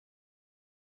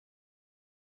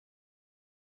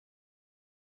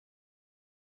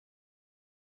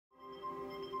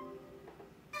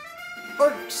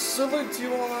Salute to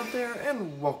you all out there,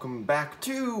 and welcome back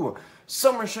to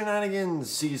Summer Shenanigans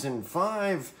Season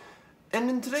 5. And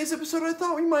in today's episode, I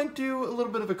thought we might do a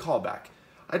little bit of a callback.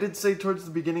 I did say towards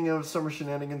the beginning of Summer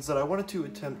Shenanigans that I wanted to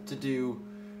attempt to do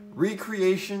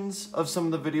recreations of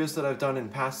some of the videos that I've done in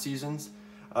past seasons.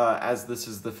 As this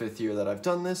is the 5th year that I've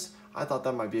done this, I thought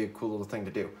that might be a cool little thing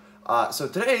to do. So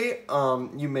today,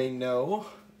 you may know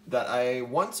that I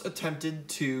once attempted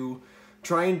to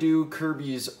try and do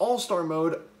Kirby's All Star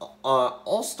mode,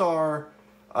 All Star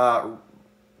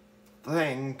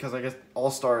thing, because I guess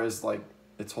All Star is like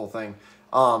its whole thing,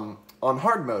 on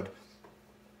hard mode.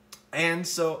 And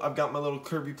so I've got my little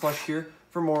Kirby plush here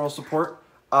for moral support.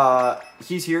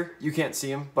 He's here. You can't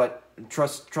see him, but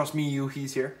trust me,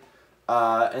 he's here.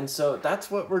 And so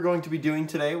that's what we're going to be doing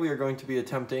today. We are going to be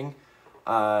attempting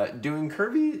doing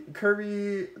Kirby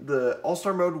the All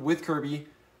Star mode with Kirby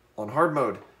on hard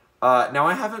mode. Now,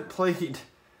 I haven't played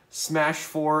Smash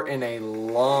 4 in a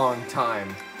long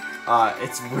time.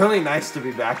 It's really nice to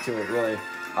be back to it, really.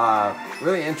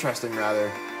 Really interesting,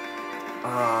 rather.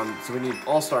 So we need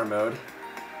All-Star mode.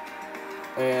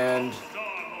 And,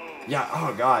 yeah,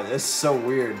 oh god, this is so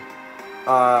weird.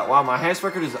 Wow, my highest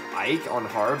record is Ike on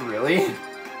hard, really?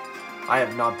 I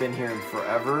have not been here in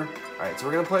forever. Alright, so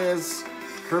we're going to play as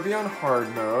Kirby on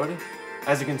hard mode.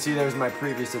 As you can see, there's my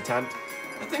previous attempt.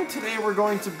 I think today we're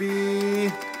going to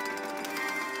be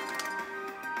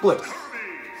blue.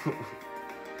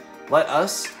 Let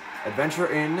us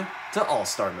adventure in to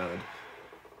All-Star mode.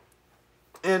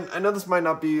 And I know this might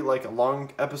not be like a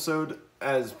long episode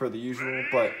as per the usual,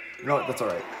 but you know what, that's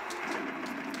alright.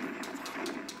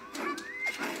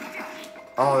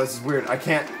 Oh, this is weird. I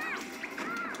can't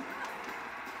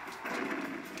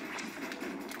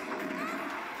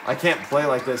play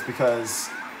like this because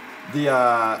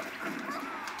the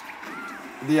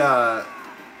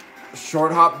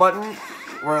short hop button,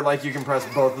 where like you can press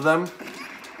both of them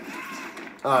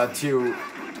to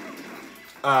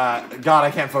God, I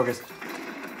can't focus,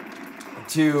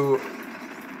 to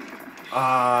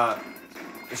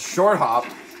short hop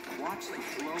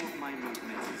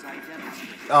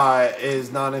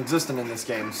is non-existent in this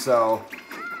game, so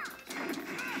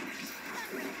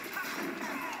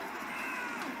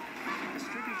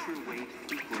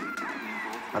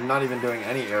I'm not even doing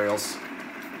any aerials.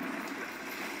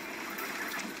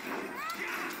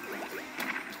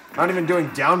 Not even doing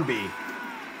down B.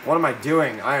 What am I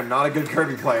doing? I am not a good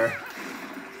Kirby player.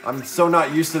 I'm so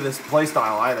not used to this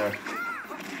playstyle either.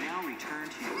 Now return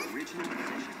to your original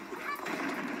position.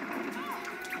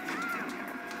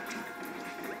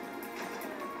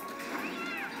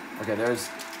 Okay, there's...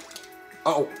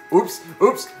 Oh, oops.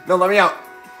 No, let me out.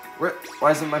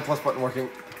 Why isn't my plus button working?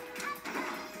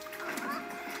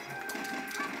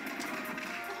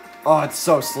 Oh, it's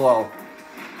so slow.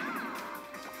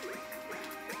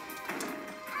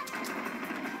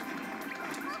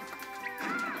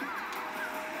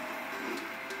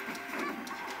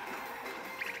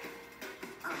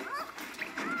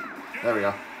 There we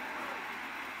go.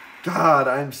 God,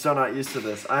 I'm so not used to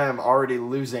this. I am already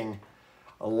losing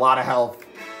a lot of health.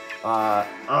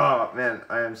 Oh, man,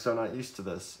 I am so not used to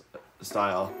this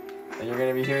style. And you're going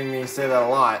to be hearing me say that a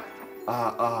lot.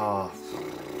 I'm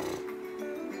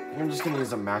just going to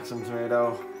use a Maxim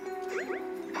Tomato.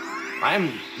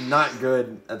 I'm not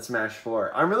good at Smash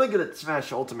 4. I'm really good at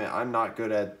Smash Ultimate. I'm not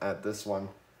good at this one.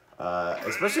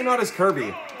 Especially not as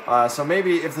Kirby. So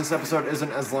maybe if this episode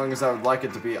isn't as long as I would like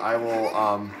it to be, I will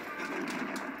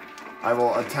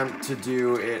attempt to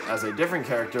do it as a different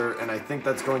character, and I think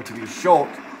that's going to be Shulk,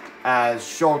 as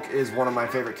Shulk is one of my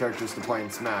favorite characters to play in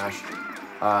Smash.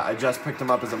 I just picked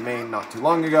him up as a main not too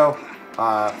long ago.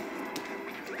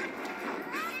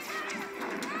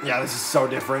 Yeah, this is so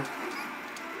different.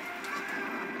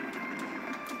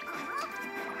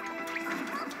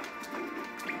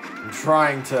 I'm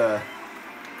trying to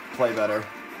play better.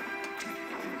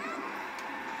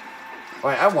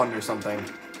 Wait, I wonder something.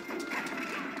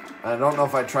 I don't know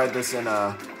if I tried this in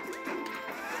a...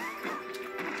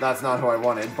 That's not who I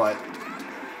wanted, but...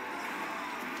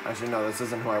 Actually, no, this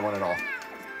isn't who I want at all.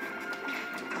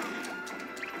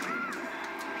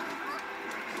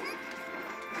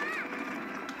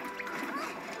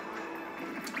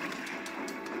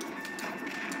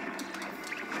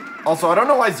 Also, I don't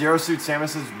know why Zero Suit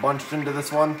Samus is bunched into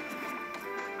this one.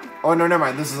 Oh, no, never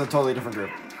mind. This is a totally different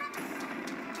group.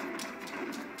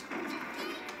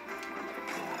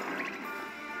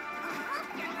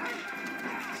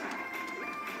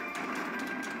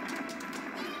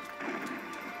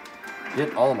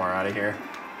 Get Olimar out of here.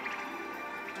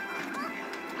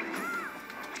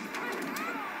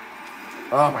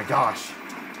 Oh my gosh.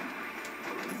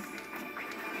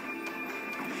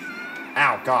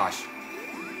 Ow, gosh.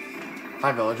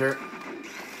 Hi, villager.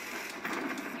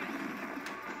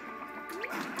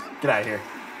 Get out of here.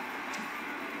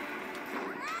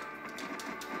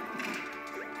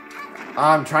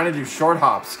 I'm trying to do short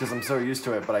hops because I'm so used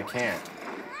to it, but I can't.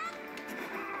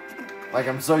 Like,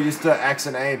 I'm so used to X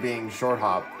and A being short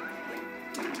hop.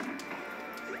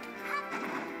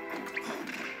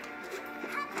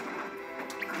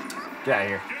 Get out of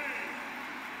here.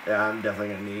 Yeah, I'm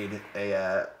definitely gonna need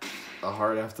a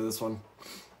heart after this one.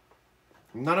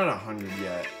 I'm not at 100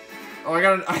 yet. Oh, I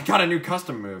got a new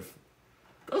custom move.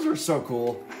 Those were so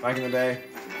cool back in the day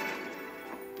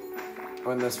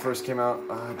when this first came out.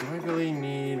 Do I really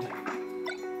need?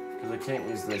 Because I can't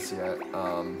use this yet. You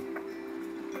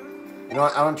know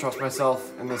what? I don't trust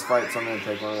myself in this fight, so I'm gonna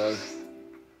take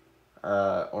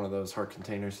one of those heart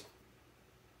containers.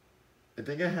 I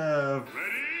think I have.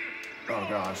 Oh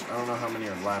gosh, I don't know how many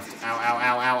are left. Ow, ow,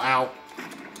 ow, ow, ow.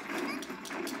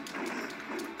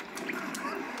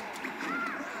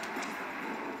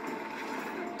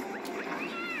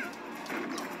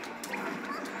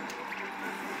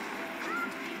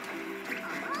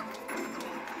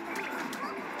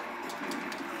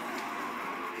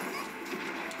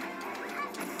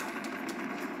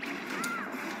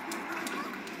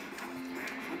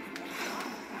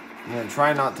 I'm gonna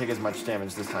try not to take as much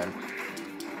damage this time.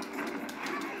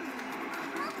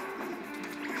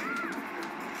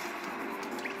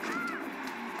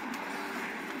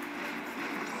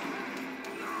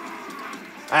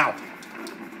 Ow!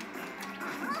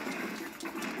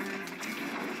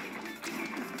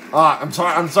 I'm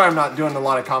sorry I'm not doing a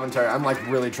lot of commentary. I'm like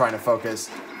really trying to focus.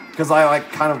 Because I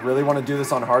like kind of really want to do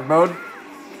this on hard mode.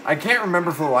 I can't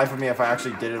remember for the life of me if I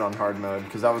actually did it on hard mode.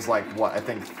 Because that was like, what, I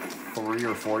think 3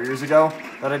 or 4 years ago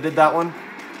that I did that one.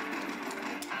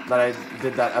 That I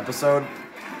did that episode.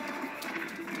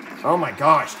 Oh my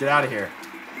gosh, get out of here.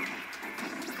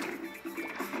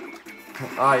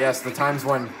 Ah, yes, the times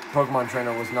when Pokemon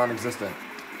Trainer was non-existent.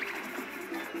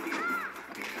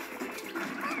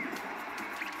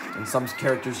 And some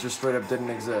characters just straight up didn't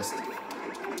exist.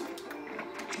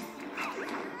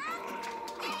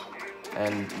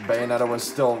 And Bayonetta was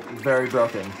still very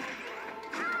broken.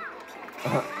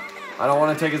 I don't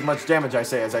want to take as much damage, I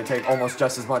say, as I take almost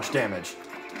just as much damage.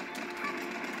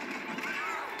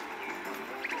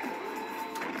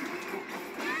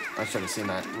 I should have seen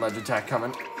that ledge attack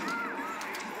coming.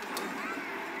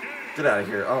 Get out of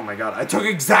here. Oh my god. I took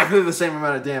exactly the same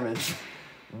amount of damage.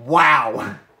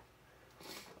 Wow.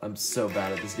 I'm so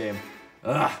bad at this game.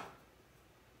 Ugh.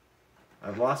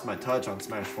 I've lost my touch on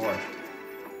Smash 4.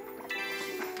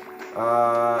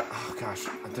 Oh gosh.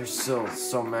 There's still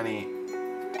so many.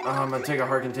 I'm gonna take a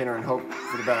heart container and hope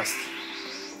for the best.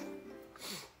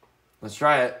 Let's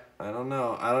try it. I don't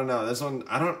know. This one,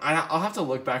 I'll have to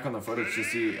look back on the footage to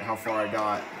see how far I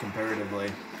got comparatively.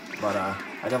 But, I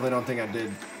definitely don't think I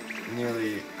did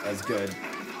nearly as good.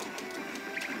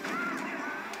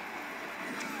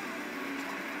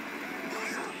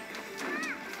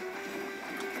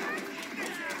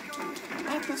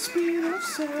 At the speed of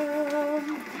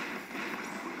sound,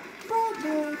 bright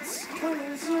lights,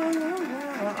 colors all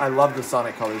around. I love the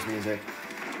Sonic Colors music.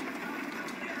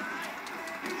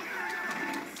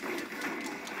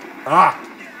 Ah!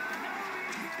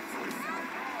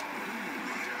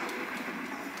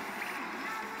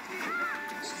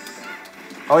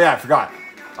 Oh yeah, I forgot.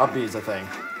 Up B is a thing.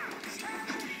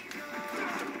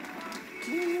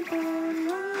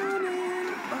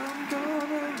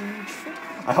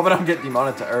 I hope I don't get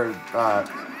demonetized, or,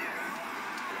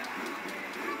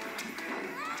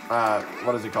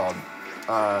 what is it called?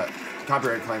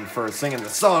 Copyright claim for singing the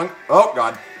song. Oh,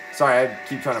 God. Sorry, I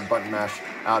keep trying to button mash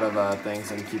out of,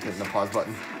 things and keep hitting the pause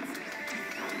button.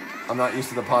 I'm not used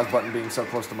to the pause button being so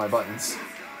close to my buttons.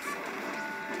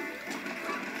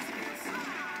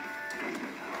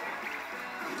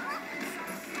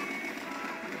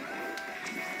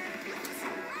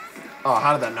 Oh,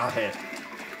 how did that not hit?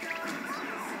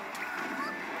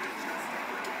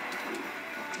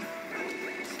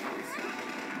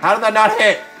 How did that not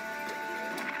hit?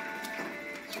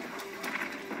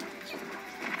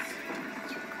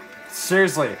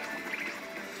 Seriously.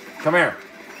 Come here.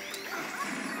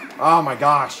 Oh my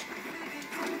gosh.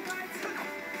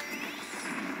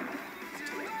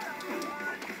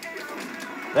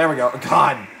 There we go.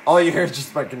 God. All you hear is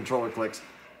just my controller clicks.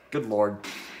 Good lord.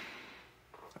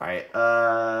 Alright,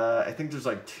 I think there's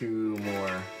like 2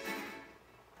 more.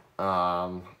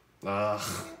 Ugh.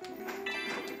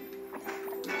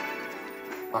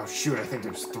 Oh shoot, I think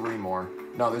there's 3 more.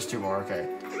 No, there's 2 more, okay.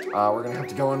 We're gonna have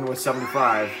to go in with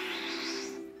 75.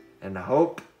 And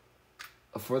hope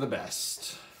for the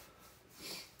best.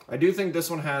 I do think this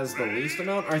one has the least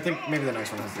amount, or I think maybe the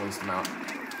next one has the least amount.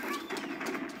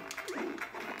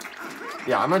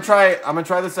 Yeah, I'm gonna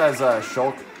try this as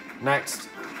Shulk next,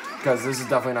 because this is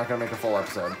definitely not gonna make a full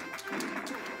episode.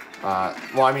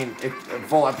 Well, I mean, a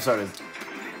full episode is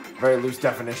very loose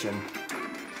definition.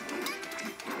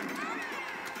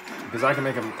 Because I can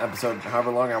make an episode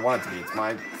however long I want it to be. It's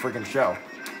my freaking show.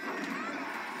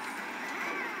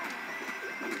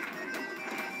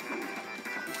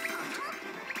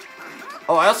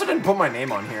 Oh, I also didn't put my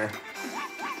name on here.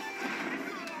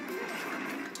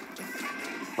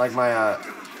 Like my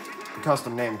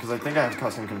custom name, because I think I have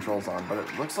custom controls on, but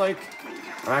it looks like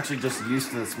I'm actually just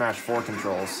used to the Smash 4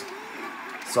 controls.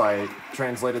 So I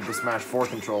translated the Smash 4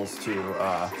 controls to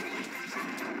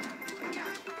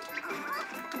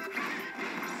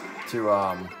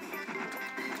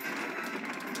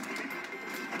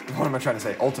what am I trying to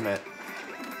say? Ultimate.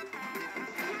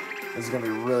 This is gonna be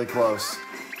really close.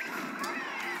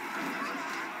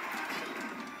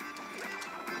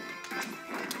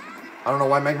 I don't know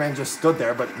why Mega Man just stood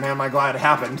there, but man, am I glad it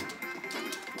happened.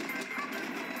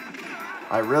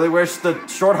 I really wish the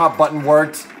short hop button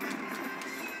worked.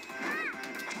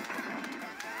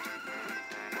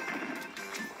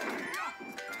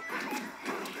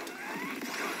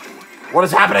 What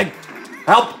is happening?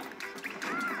 Help!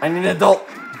 I need an adult.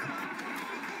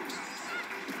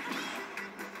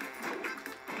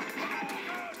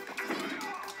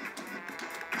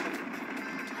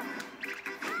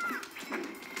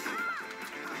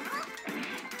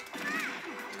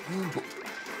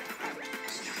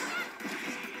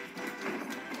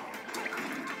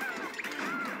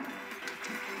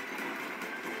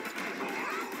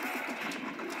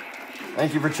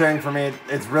 Thank you for cheering for me.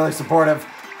 It's really supportive.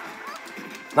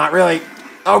 Not really.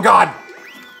 Oh, God.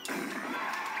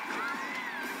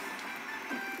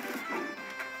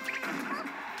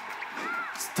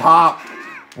 Stop.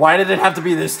 Why did it have to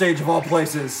be this stage of all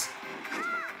places?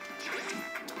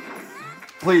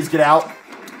 Please get out.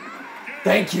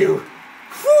 Thank you.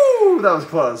 Whew, that was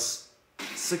close.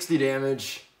 60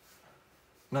 damage.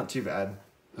 Not too bad.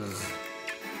 Ugh.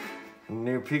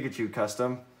 New Pikachu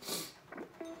custom.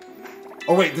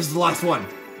 Oh, wait, this is the last one.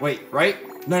 Wait, right?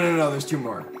 No, there's two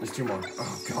more. There's two more.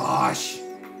 Oh, gosh.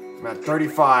 I'm at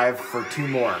 35 for two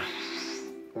more.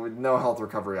 With no health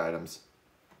recovery items.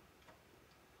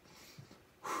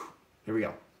 Here we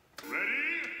go. Ready,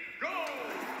 go!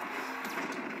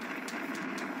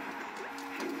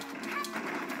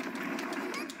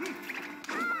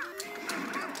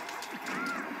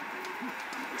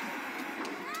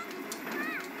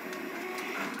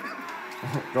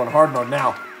 Going hard mode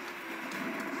now.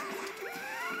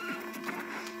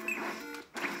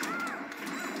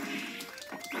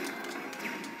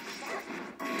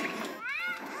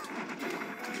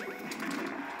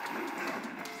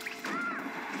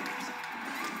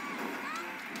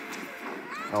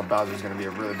 Oh, Bowser's gonna be a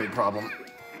really big problem.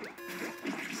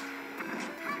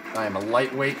 I am a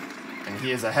lightweight, and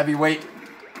he is a heavyweight.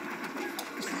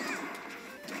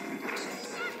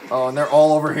 Oh, and they're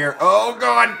all over here. Oh,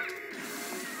 God!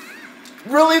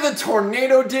 Really? The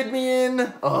tornado did me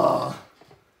in? Ugh.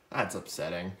 That's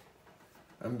upsetting.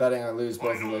 I'm betting I lose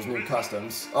both of those new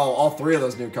customs. Oh, all three of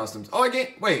those new customs. Oh, I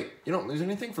gained... Wait, you don't lose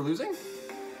anything for losing?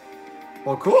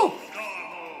 Well, cool.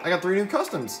 I got 3 new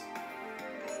customs.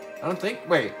 I don't think...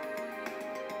 Wait.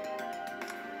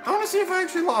 I want to see if I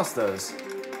actually lost those.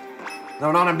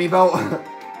 No, not Amiibo.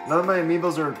 None of my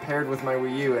Amiibos are paired with my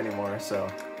Wii U anymore, so...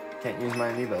 Can't use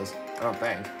my Amiibos. I don't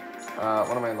think.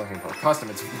 What am I looking for?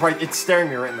 Custom. It's right... It's staring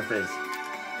me right in the face.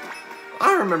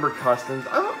 I remember customs.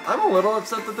 I'm a little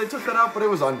upset that they took that out, but it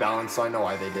was unbalanced, so I know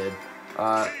why they did.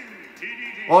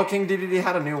 Well, King DDD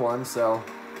had a new one, so...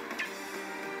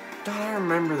 God, I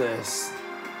remember this.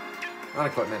 Not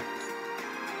equipment.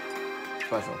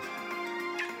 Special.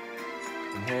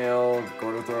 Inhale,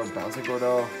 Gordo throw, bouncing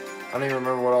Gordo. I don't even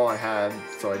remember what all I had,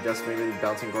 so I guess maybe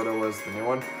bouncing Gordo was the new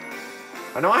one.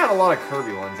 I know I had a lot of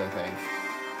Kirby ones, I think.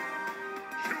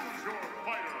 Choose your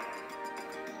fighter.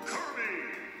 Kirby!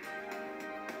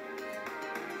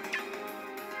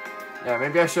 Yeah,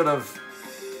 maybe I should have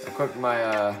equipped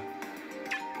my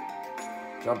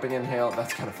jumping inhale.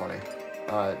 That's kind of funny.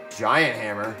 Giant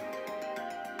hammer.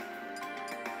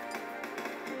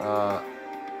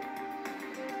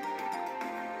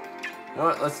 You know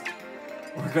what,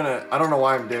 I don't know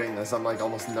why I'm doing this. I'm like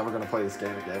almost never gonna play this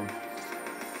game again.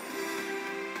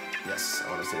 Yes, I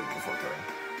want to save it before cutting.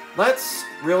 Let's,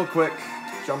 real quick,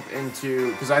 jump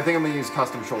into, because I think I'm gonna use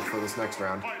custom Shulk for this next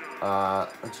round.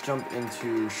 Let's jump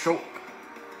into Shulk.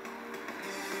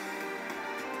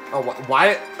 Oh,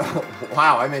 why?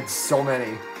 Wow, I made so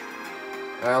many.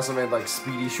 I also made like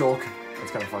Speedy Shulk.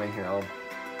 That's kind of funny. Here,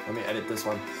 let me edit this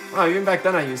one. Oh, even back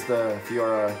then I used the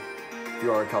Fiora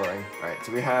coloring. Alright,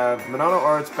 so we have Monado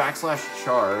Arts /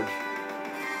 Charge.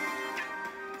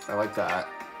 I like that.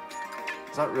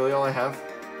 Is that really all I have?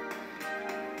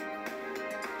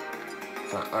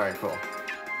 Alright, cool.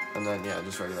 And then, yeah,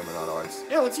 just regular Monado Arts.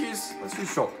 Yeah, let's use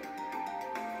Shulk.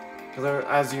 Because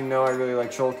as you know, I really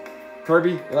like Shulk.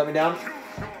 Kirby, you let me down?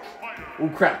 Oh,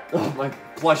 crap. Oh, my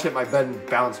plush hit my bed and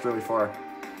bounced really far.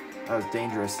 That was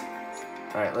dangerous.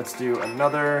 Alright, let's do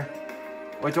another...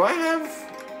 Wait, do I have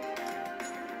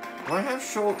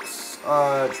Shulk's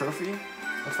trophy?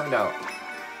 Let's find out.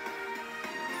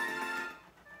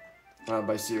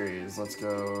 By series, let's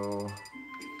go...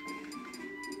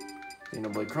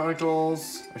 Xenoblade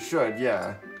Chronicles. I should,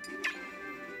 yeah.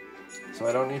 So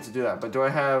I don't need to do that. But do I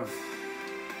have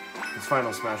this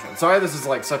Final Smash one? Sorry, this is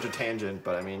like such a tangent,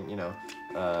 but I mean, you know,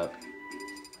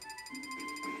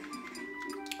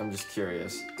 I'm just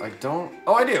curious. I don't.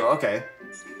 Oh, I do. Okay.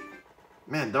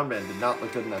 Man, Dumbband did not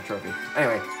look good in that trophy.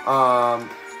 Anyway,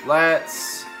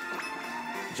 let's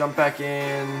jump back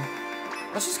in.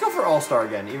 Let's just go for All Star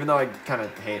again, even though I kind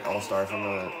of hate All Star if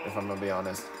I'm gonna be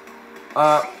honest.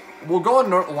 We'll go on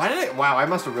normal. Why did I? Wow, I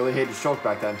must have really hated Shulk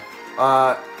back then.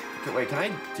 Wait, can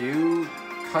I do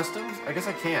customs? I guess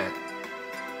I can't.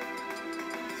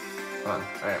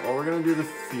 Alright, well, we're gonna do the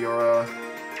Fiora.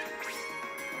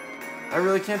 I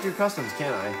really can't do customs,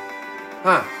 can I?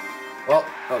 Huh. Well,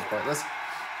 that was pointless.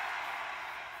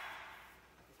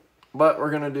 But we're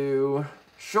gonna do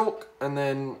Shulk, and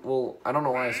then we'll... I don't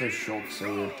know why I say Shulk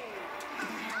so weird.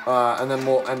 And then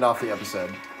we'll end off the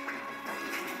episode.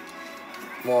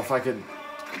 Well, if I could...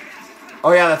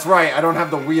 Oh yeah, that's right, I don't have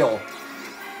the wheel.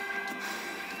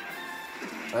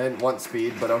 I didn't want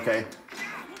speed, but okay.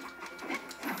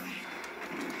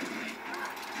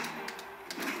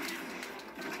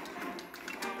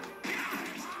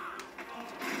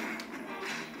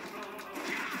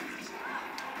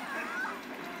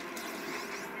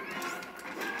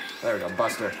 There we go,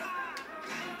 Buster.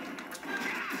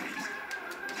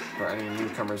 For any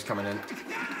newcomers coming in.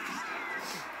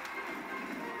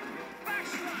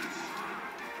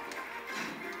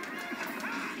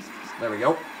 There we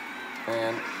go.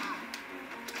 And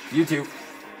you too.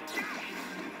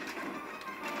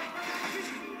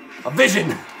 A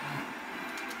vision!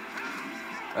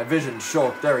 A vision,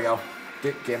 Shulk. There we go.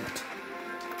 Get gimped.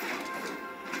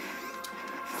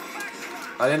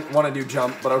 I didn't want to do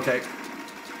jump, but okay.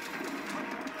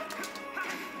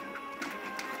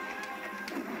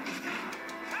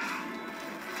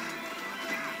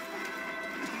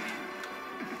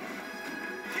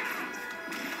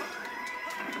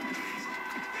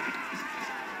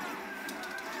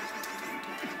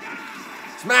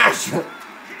 Smash!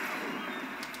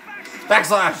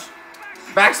 Backslash!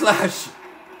 Backslash!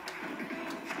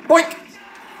 Boink!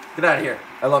 Get out of here.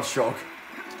 I love Shulk.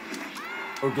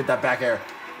 Oh, get that back air.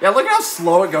 Yeah, look at how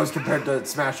slow it goes compared to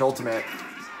Smash Ultimate.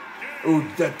 Ooh,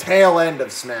 the tail end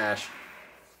of Smash.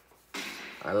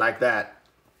 I like that.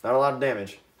 Not a lot of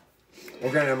damage.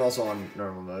 Well, granted, I'm also on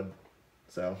normal mode.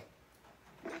 So.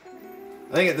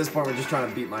 I think at this point we're just trying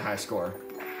to beat my high score.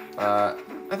 I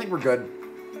think we're good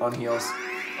on heals.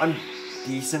 I'm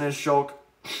decent as Shulk,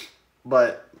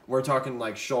 but we're talking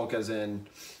like Shulk as in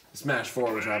Smash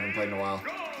 4, which I haven't played in a while.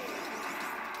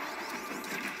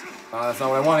 That's not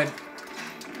what I wanted.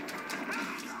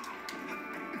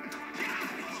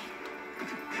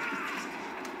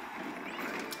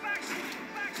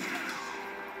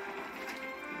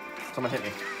 Someone hit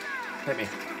me. Hit me.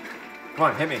 Come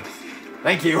on, hit me.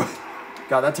 Thank you.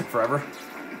 God, that took forever.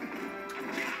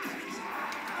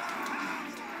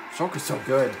 Shulk is so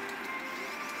good.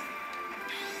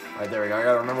 Alright, there we go. I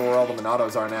gotta remember where all the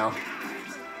Monados are now.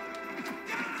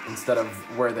 Instead of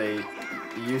where they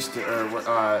used to, or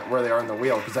where they are in the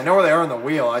wheel. Because I know where they are in the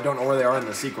wheel, I don't know where they are in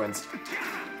the sequence.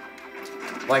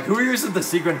 Like, who uses the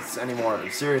sequence anymore?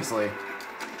 Seriously.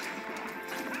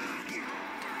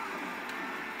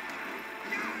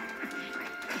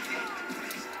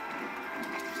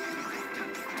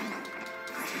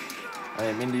 I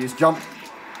didn't mean to use jump.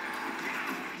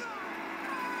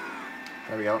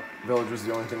 There we go. Village was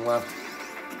the only thing left.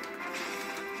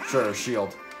 Sure,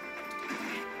 shield.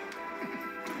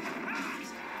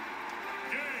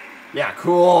 Yeah,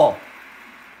 cool.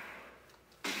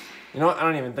 You know what? I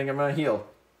don't even think I'm gonna heal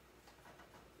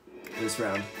this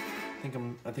round. I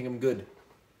think I'm good.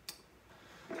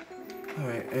 All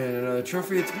right, and another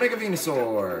trophy. It's Mega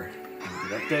Venusaur.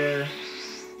 Get up there.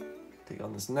 Take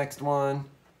on this next one.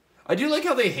 I do like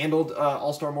how they handled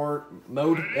All-Star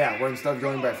mode. Yeah, where instead of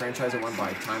going by franchise, it went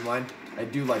by timeline. I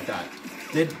do like that.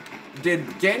 did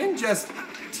Ganon just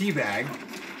teabag?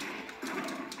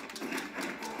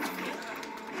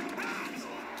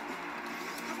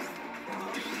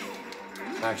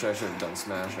 Actually, I should have done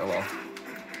smash. Oh well.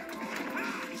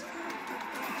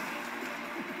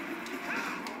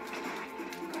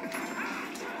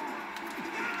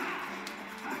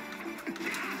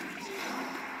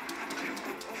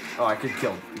 Oh, I could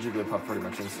kill Jigglypuff pretty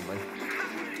much instantly.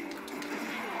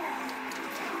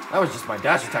 That was just my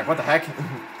dash attack. What the heck?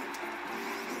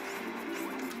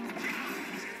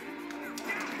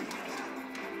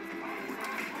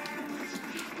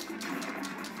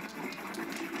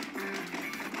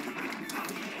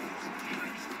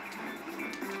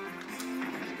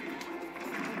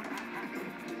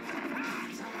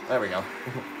 There we go.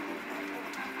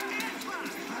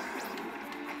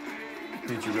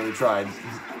 Pichu really tried.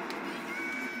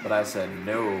 But I said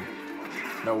no.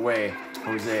 No way,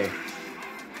 Jose.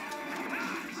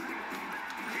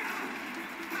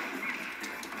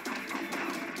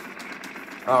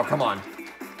 Oh, come on.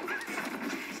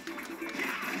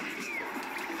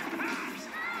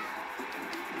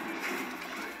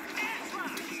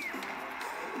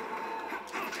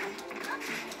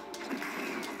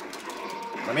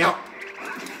 Let me out.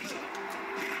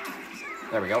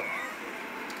 There we go.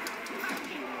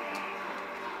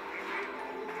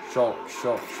 Shulk.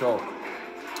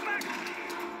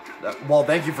 Well,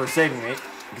 thank you for saving me,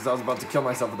 because I was about to kill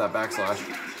myself with that backslash.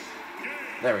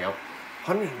 There we go.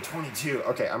 122.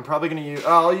 Okay, I'm probably gonna use.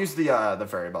 I'll use the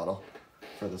fairy bottle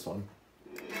for this one.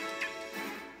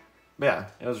 But yeah,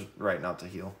 it was right not to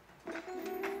heal.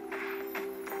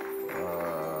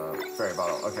 Fairy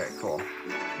bottle. Okay, cool.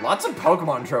 Lots of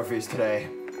Pokemon trophies today.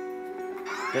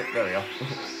 There we go.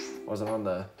 Wasn't on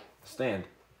the stand.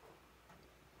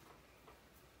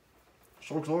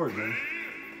 Shulk's origin.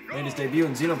 Made his debut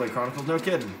in Xenoblade Chronicles. No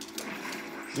kidding.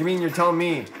 You mean you're telling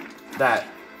me that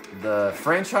the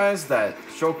franchise that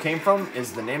Shulk came from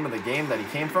is the name of the game that he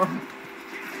came from?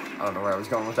 I don't know where I was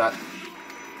going with that.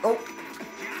 Oh!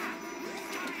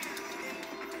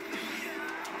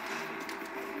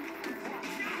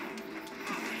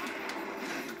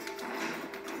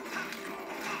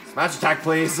 Smash attack,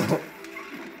 please! A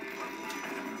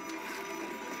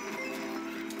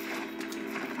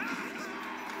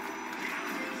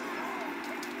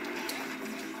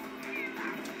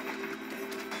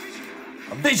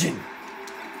vision!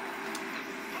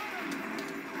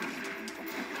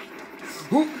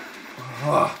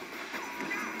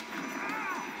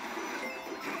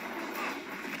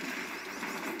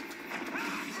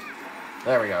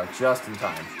 There we go, just in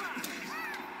time.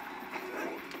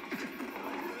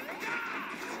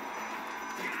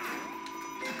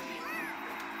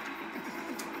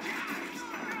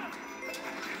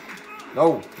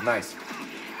 Oh, nice.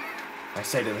 I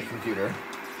say to the computer.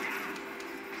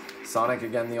 Sonic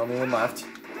again, the only one left.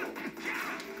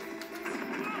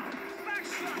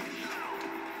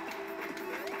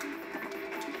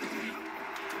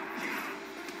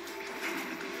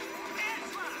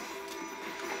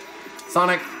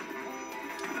 Sonic.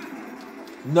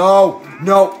 No,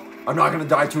 no. I'm not gonna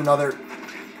die to another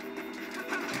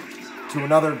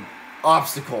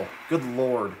obstacle. Good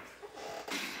lord.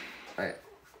 Alright.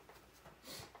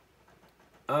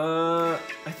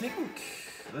 I think,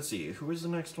 let's see, who is the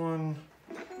next one?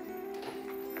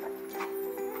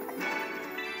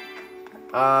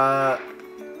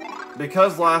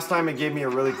 Because last time it gave me a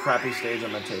really crappy stage,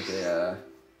 I'm gonna take a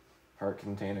heart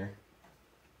container.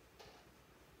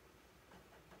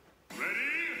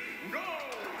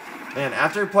 Man,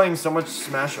 after playing so much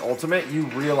Smash Ultimate, you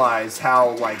realize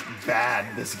how, like,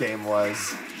 bad this game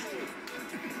was.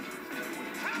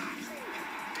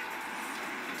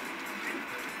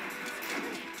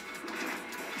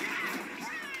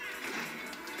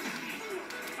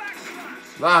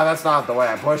 Ah, that's not the way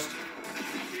I pushed.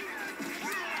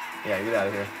 Yeah, get out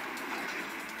of here.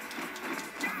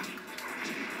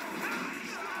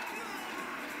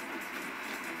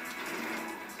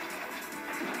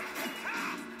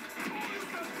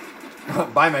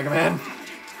 Bye, Mega Man.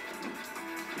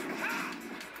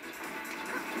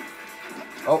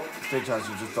 Oh, stage challenge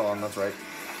you just fell on, that's right.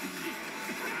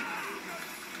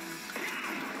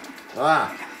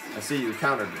 Ah, I see you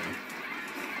countered me.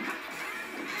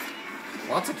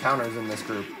 Lots of counters in this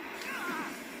group.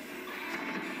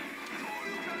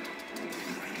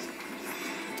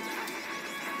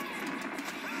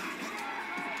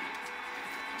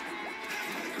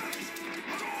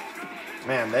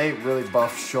 Man, they really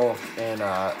buffed Shulk in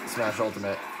Smash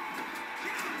Ultimate.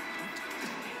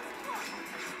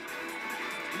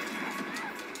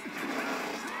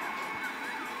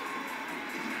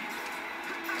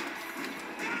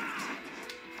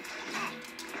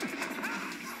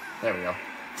 There we go.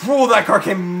 Oh, that card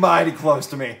came mighty close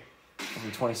to me.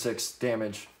 Only 26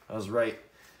 damage. I was right.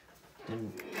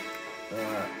 And,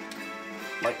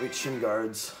 lightweight shin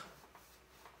guards.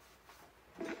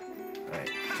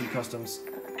 Alright, 2 customs.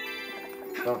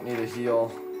 Don't need a heal.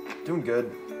 Doing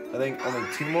good. I think only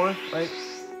 2 more, right?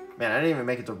 Man, I didn't even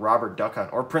make it to Robert Duck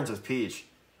Hunt or Princess Peach.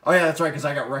 Oh yeah, that's right, because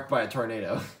I got wrecked by a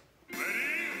tornado.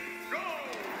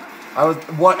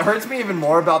 What hurts me even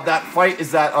more about that fight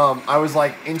is that I was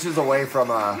like inches away from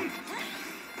the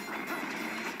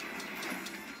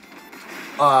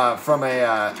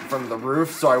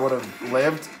roof, so I would have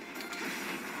lived.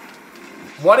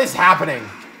 What is happening?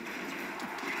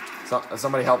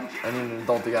 Somebody help! I need an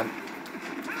adult again.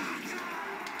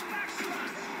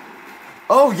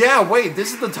 Oh yeah, wait,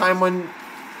 this is the time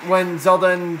when Zelda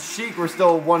and Sheik were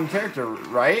still one character,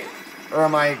 right? Or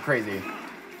am I crazy?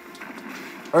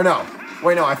 Or no.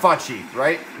 Wait, no, I fought Sheik,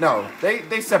 right? No,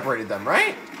 they separated them,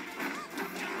 right?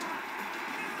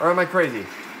 Or am I crazy?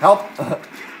 Help!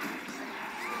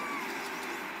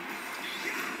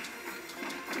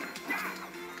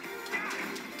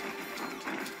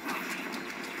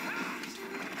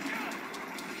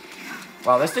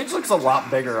 Wow, this stage looks a lot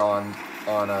bigger on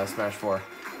Smash 4.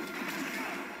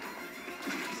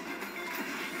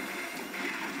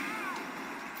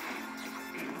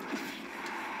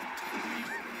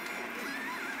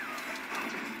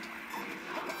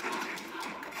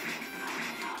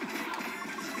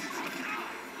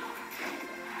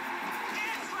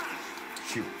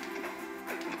 Shoot.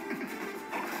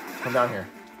 Come down here.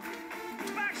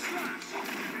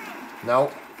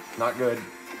 Nope, not good.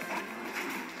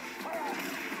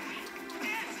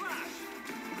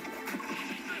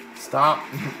 Stop.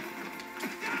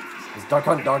 This Duck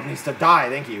Hunt dog needs to die,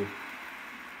 thank you.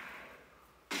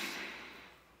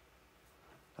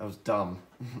 That was dumb.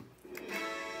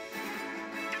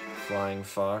 Flying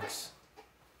Fox.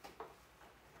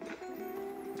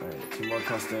 Alright, 2 more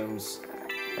customs.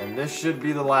 And this should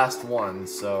be the last one,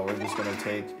 so we're just gonna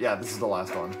take... Yeah, this is the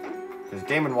last one. Because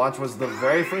Game & Watch was the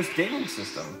very first gaming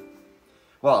system.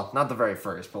 Well, not the very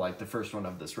first, but like the first one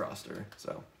of this roster,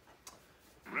 so...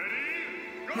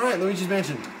 Alright, Luigi's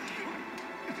Mansion.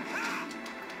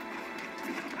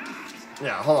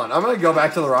 Yeah, hold on. I'm gonna go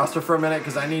back to the roster for a minute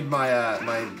because I need my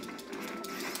my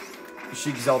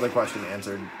Sheik Zelda question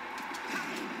answered.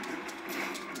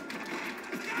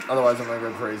 Otherwise, I'm gonna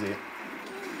go crazy.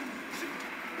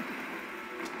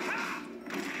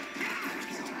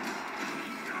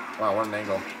 Wow, what an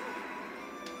angle.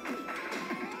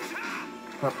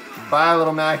 Bye,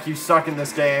 little Mac. You suck in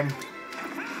this game.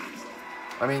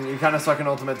 I mean, you kind of suck in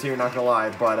Ultimate too, not gonna lie,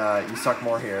 but you suck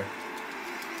more here.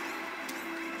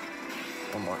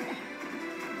 One more.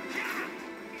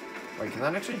 Wait, can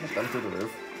that actually hit them through the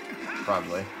roof?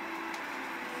 Probably.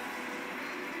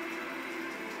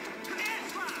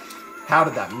 How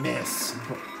did that miss?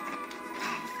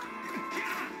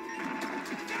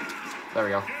 There we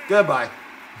go. Goodbye.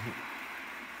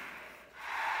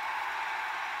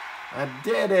 I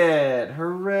did it!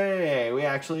 Hooray! We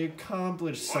actually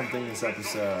accomplished something this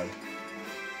episode.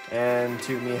 And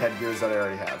 2 Mii headgears that I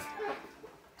already have.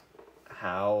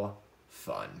 How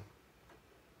fun.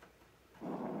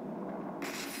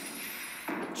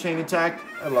 Chain attack.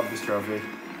 I love this trophy.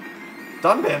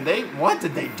 Dunban, what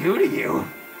did they do to you?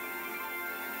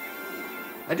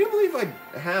 I do believe I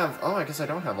have... Oh, I guess I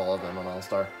don't have all of them on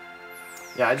All-Star.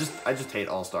 Yeah, I just hate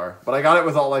All-Star. But I got it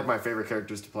with all, like, my favorite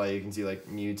characters to play. You can see, like,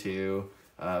 Mewtwo,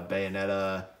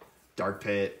 Bayonetta, Dark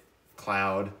Pit,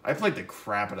 Cloud. I played the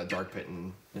crap out of Dark Pit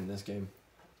in this game.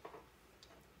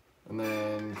 And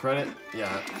then credit.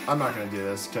 Yeah, I'm not going to do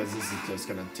this because this is just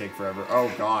going to take forever. Oh,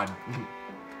 God.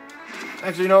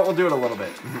 Actually, you know what? We'll do it a little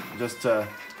bit. Just to...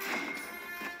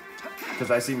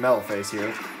 Because I see Metal Face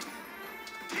here.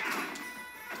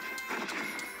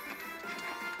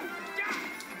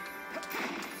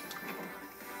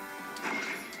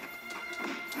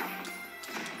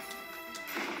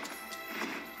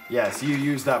 Yes, you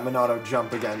use that Monado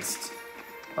jump against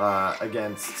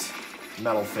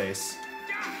Metal Face.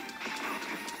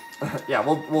 Yeah,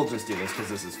 we'll just do this because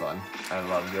this is fun. I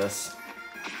love this.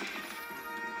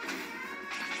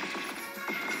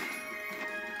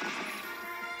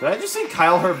 Did I just see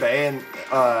Kyle Hervey in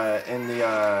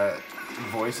the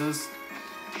voices?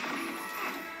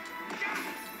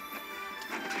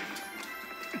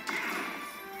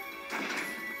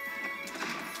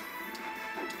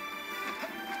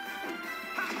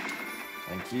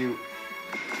 Thank you.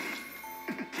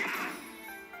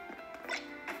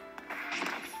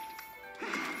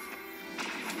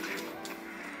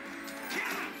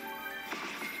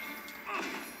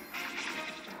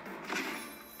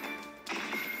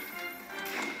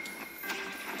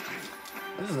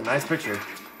 Nice picture.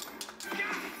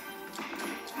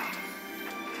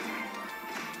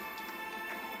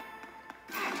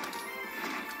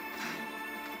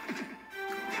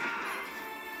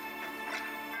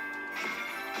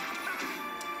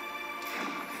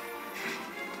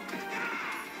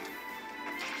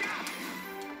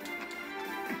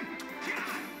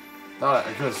 Thought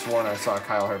I could have sworn I saw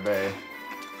Kyle Herbay.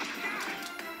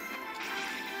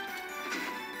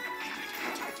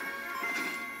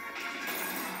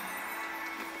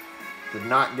 Did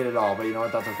not get it all, but you know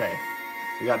what? That's okay.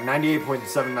 We got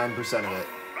 98.79% of it.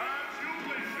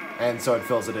 And so it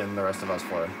fills it in the rest of us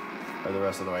for it. Or the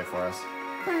rest of the way for us.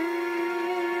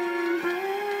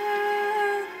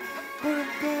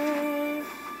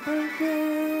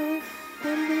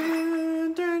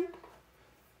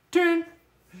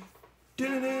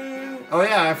 Oh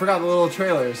yeah, I forgot the little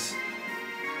trailers.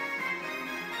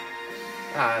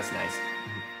 Ah, that's nice.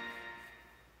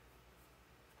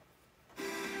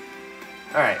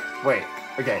 Alright, wait,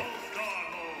 okay.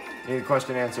 Need a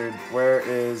question answered. Where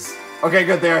is... Okay,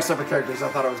 good, they are separate characters. I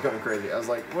thought I was going crazy. I was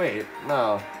like, wait,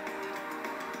 no.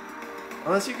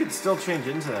 Unless you could still change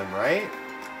into them, right?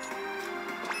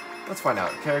 Let's find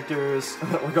out. Characters.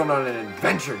 We're going on an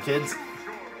adventure, kids.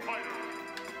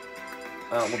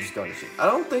 We'll just go into sheet. I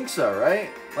don't think so, right?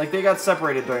 Like, they got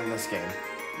separated during this game.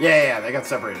 Yeah, they got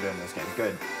separated during this game.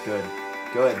 Good, good,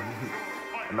 good.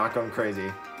 I'm not going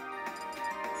crazy.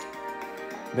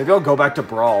 Maybe I'll go back to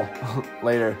Brawl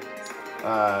later.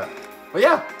 But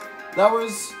yeah, that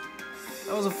was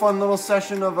a fun little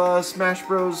session of Smash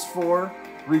Bros. 4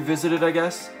 Revisited, I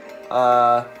guess.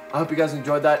 I hope you guys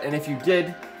enjoyed that, and if you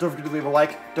did, don't forget to leave a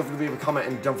like, don't forget to leave a comment,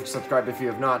 and don't forget to subscribe if you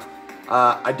have not.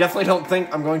 I definitely don't think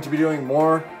I'm going to be doing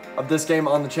more of this game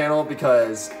on the channel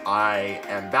because I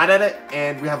am bad at it,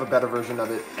 and we have a better version of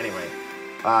it anyway.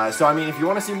 So, I mean, if you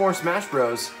want to see more Smash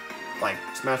Bros, like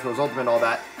Smash Bros. Ultimate and all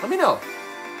that, let me know.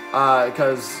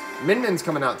 Because Min Min's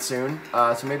coming out soon,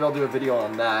 so maybe I'll do a video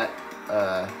on that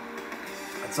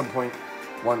at some point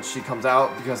once she comes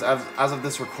out, because as of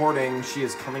this recording, she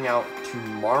is coming out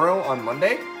tomorrow on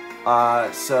Monday.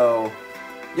 So,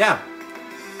 yeah.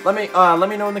 Let me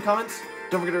know in the comments.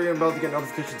 Don't forget to ring the bell to get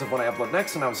notifications of when I upload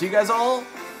next, and I will see you guys all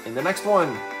in the next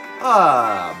one.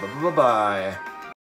 Bye-bye.